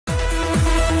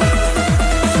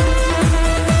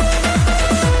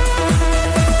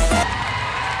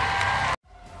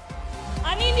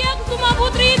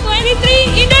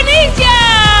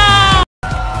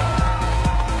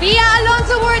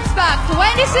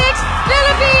6,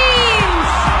 Philippines!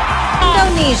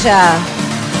 Indonesia.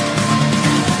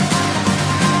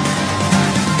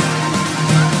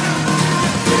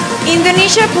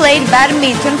 Indonesia played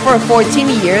badminton for 14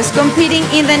 years, competing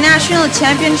in the national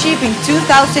championship in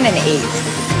 2008.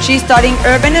 She's studying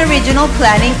urban and regional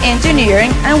planning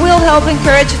engineering and will help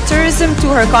encourage tourism to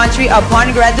her country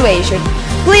upon graduation.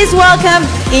 Please welcome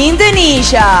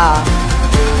Indonesia.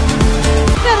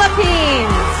 Philippines.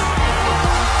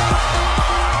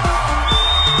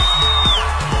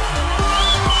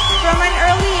 From an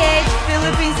early age,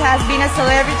 Philippines has been a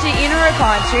celebrity in her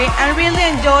country and really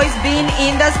enjoys being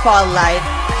in the spotlight.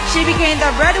 She became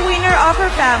the breadwinner of her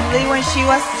family when she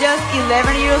was just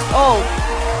 11 years old.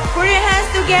 Put your hands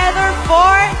together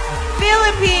for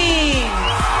Philippines!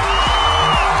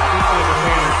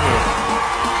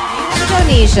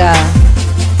 Indonesia.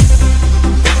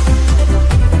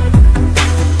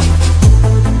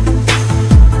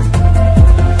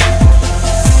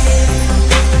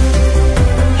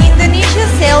 Indonesia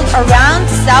sailed around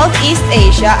Southeast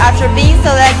Asia after being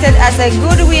selected as a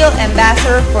Goodwill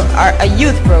Ambassador for a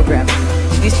youth program.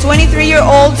 This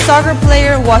 23-year-old soccer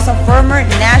player was a former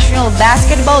national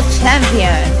basketball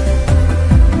champion.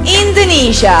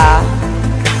 Indonesia.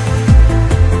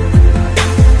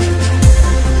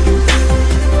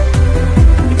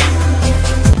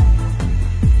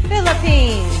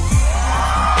 Philippines.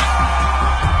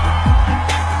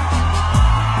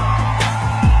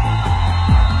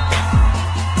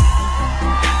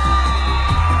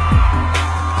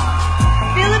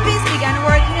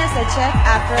 A chef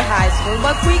after high school,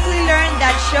 but quickly learned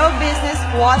that show business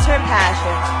was her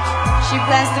passion. She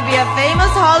plans to be a famous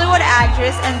Hollywood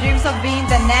actress and dreams of being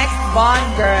the next Bond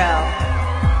girl.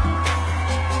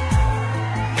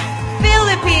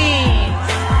 Philippines.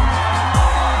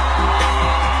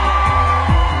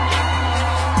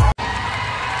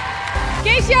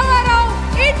 Keisha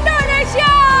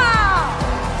Indonesia!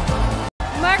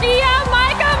 Maria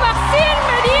Micah Maxine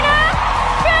Medina,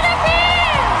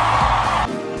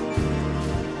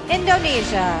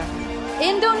 Indonesia.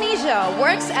 Indonesia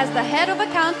works as the head of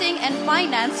accounting and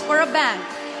finance for a bank.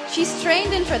 She's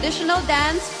trained in traditional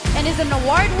dance and is an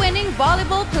award-winning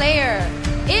volleyball player.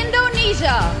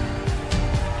 Indonesia.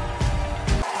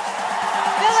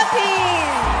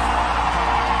 Philippines.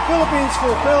 Philippines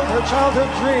fulfilled her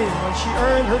childhood dream when she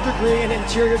earned her degree in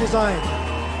interior design.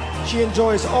 She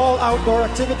enjoys all outdoor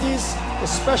activities,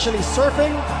 especially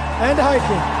surfing and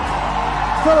hiking.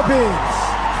 Philippines.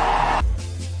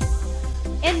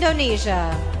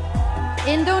 Indonesia.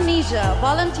 Indonesia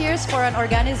volunteers for an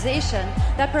organization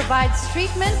that provides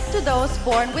treatment to those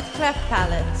born with cleft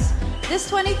palates. This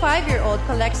 25-year-old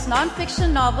collects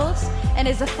non-fiction novels and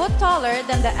is a foot taller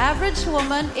than the average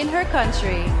woman in her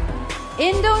country.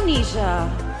 Indonesia.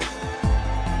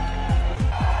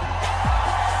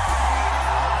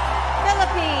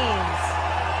 Philippines.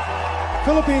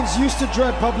 Philippines used to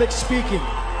dread public speaking,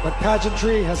 but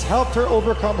pageantry has helped her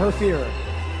overcome her fear.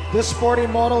 This sporty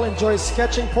model enjoys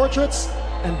sketching portraits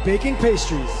and baking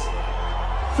pastries.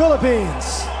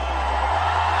 Philippines.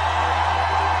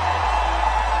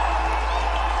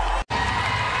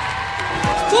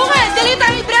 Bunga Delita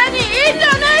Ibrani,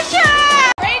 Indonesia!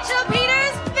 Rachel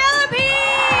Peters,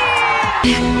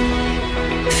 Philippines!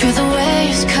 Feel the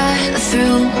waves cut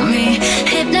through me,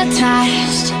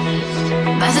 hypnotized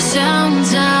by the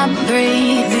sounds I'm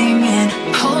breathing in.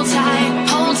 Hold tight,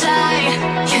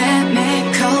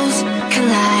 chemicals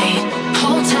collide.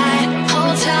 Hold tight,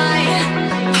 hold tight,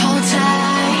 hold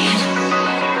tight.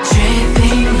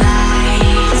 Dripping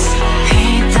lights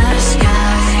paint the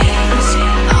skies.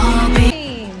 I'll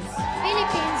be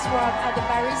Philippines work at the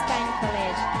barista in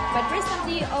college, but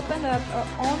recently opened up her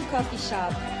own coffee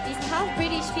shop. This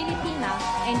half-British Filipina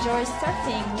enjoys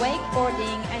surfing,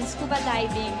 wakeboarding, and scuba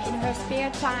diving in her spare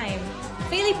time.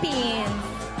 Philippines.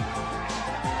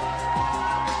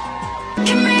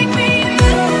 can make me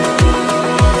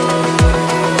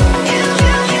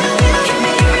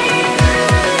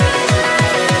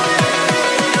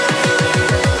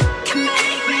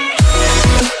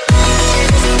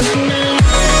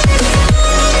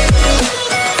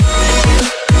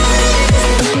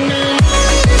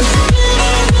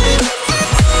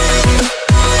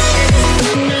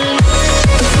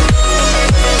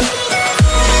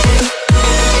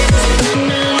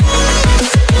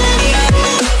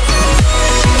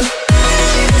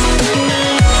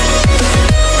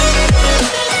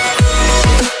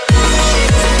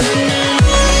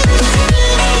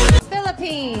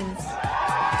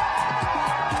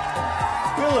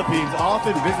Philippines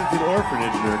often visits an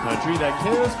orphanage in her country that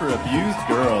cares for abused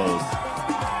girls.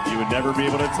 You would never be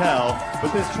able to tell,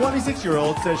 but this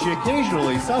 26-year-old says she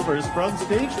occasionally suffers from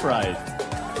stage fright.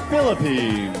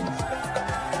 Philippines.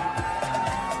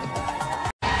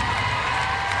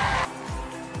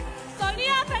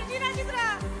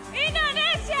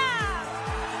 Indonesia!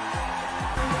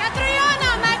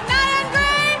 Catriona McNaran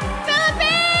Gray,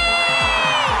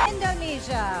 Philippines!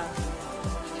 Indonesia.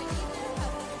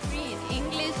 In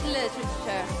English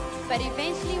literature, but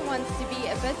eventually wants to be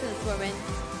a businesswoman.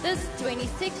 This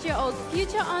 26-year-old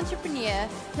future entrepreneur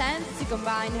plans to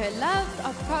combine her love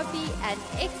of coffee and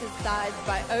exercise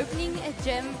by opening a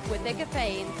gym with a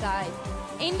cafe inside.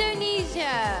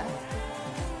 Indonesia.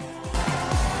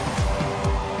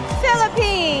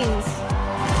 Philippines.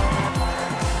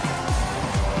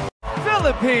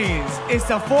 Philippines is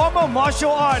a former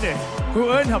martial artist who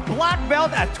earned her black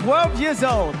belt at 12 years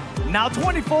old. Now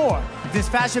 24, this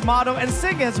fashion model and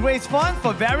singer has raised funds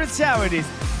for various charities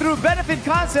through benefit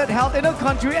concerts held in her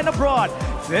country and abroad.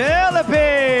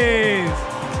 Philippines!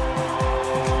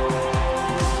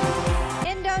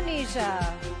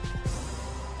 Indonesia.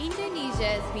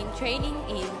 Indonesia has been training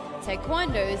in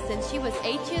Taekwondo since she was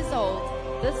 8 years old.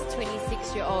 This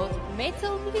 26-year-old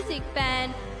metal music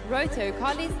fan wrote her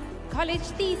college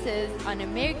thesis on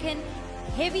American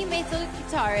heavy metal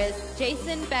guitarist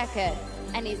Jason Becker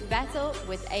and his battle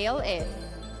with ALS.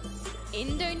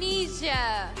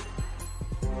 Indonesia.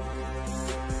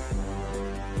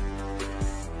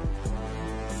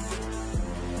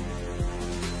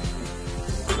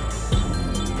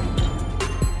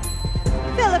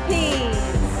 Philippines.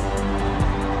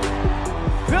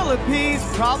 Philippines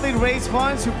proudly raised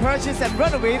funds to purchase and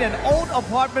renovate an old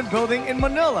apartment building in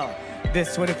Manila.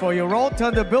 This 24-year-old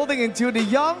turned the building into the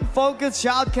Young Focus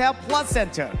Child Care Plus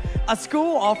Center, a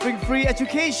school offering free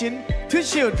education to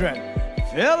children.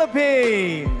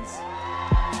 Philippines!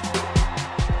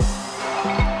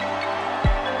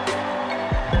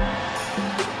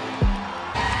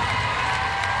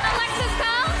 Alexis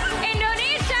Cal,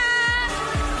 Indonesia!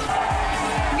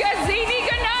 Gazini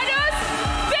Ganados,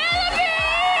 Philippines!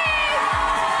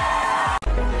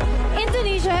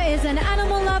 Indonesia is an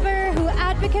animal lover who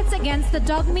advocates against the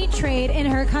dog meat trade in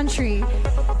her country.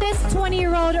 This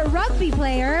 20-year-old rugby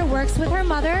player works with her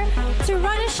mother to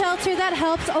run a shelter that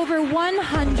helps over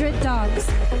 100 dogs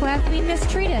who have been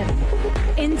mistreated.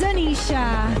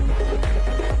 Indonesia.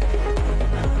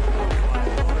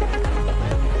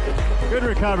 Good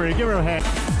recovery. Give her a hand.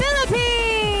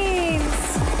 Philippines!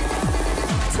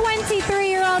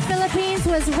 23-year-old Philippines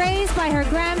was raised by her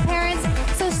grandparents,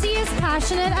 so she is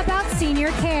passionate about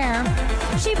senior care.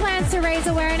 She plans to raise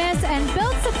awareness and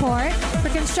build support for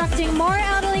constructing more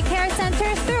elderly care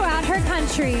centers throughout her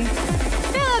country.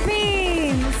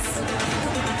 Philippines!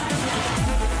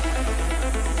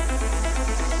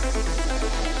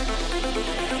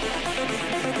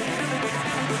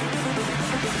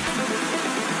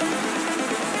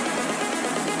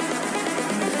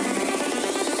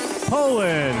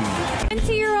 Poland.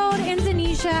 20-year-old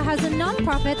Indonesia has a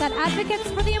nonprofit that advocates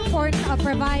for the importance of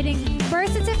providing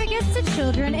birth certificates to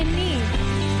children in need.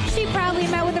 She proudly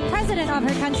met with the president of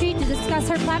her country to discuss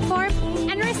her platform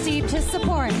and received his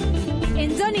support.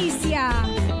 Indonesia.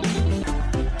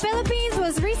 Philippines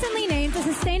was recently named a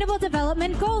Sustainable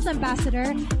Development Goals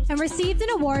Ambassador and received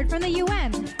an award from the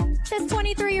UN. This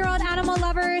 23-year-old animal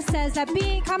lover says that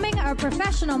becoming a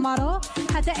professional model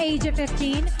at the age of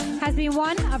 15 has been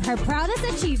one of her proudest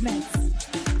achievements.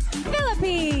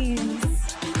 Philippines.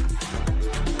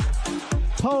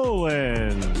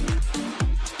 Poland.